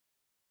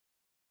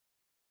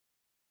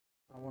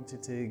I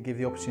wanted to give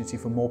the opportunity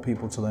for more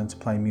people to learn to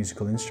play a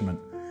musical instrument.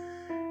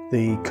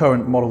 The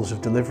current models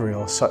of delivery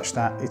are such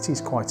that it is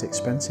quite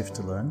expensive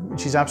to learn,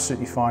 which is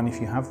absolutely fine if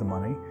you have the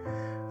money.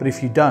 But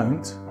if you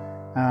don't,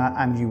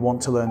 and you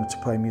want to learn to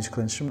play a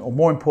musical instrument, or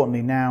more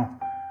importantly now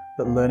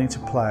that learning to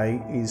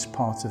play is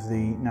part of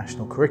the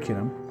national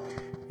curriculum,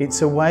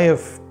 it's a way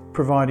of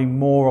providing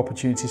more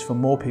opportunities for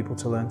more people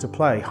to learn to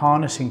play,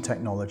 harnessing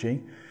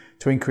technology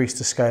to increase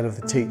the scale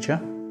of the teacher,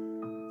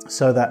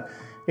 so that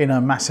in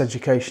a mass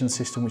education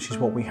system, which is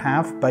what we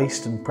have,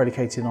 based and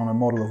predicated on a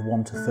model of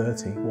 1 to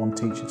 30, one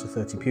teacher to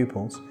 30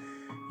 pupils,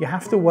 you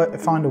have to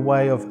find a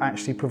way of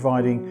actually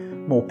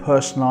providing more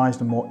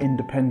personalised and more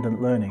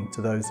independent learning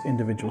to those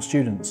individual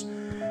students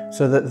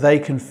so that they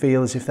can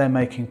feel as if they're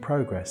making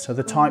progress. So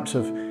the types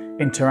of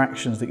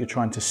interactions that you're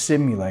trying to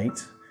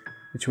simulate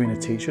between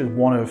a teacher is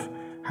one of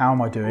how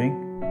am I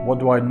doing, what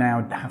do I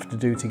now have to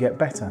do to get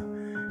better?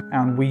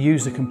 And we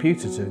use the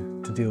computer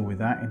to deal with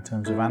that in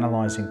terms of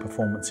analysing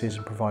performances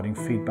and providing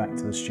feedback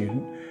to the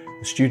student.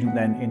 The student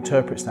then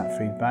interprets that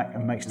feedback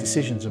and makes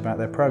decisions about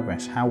their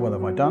progress. How well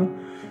have I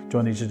done? Do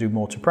I need to do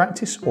more to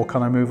practice, or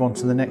can I move on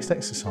to the next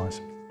exercise?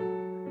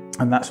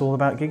 And that's all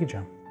about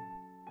Gigajam.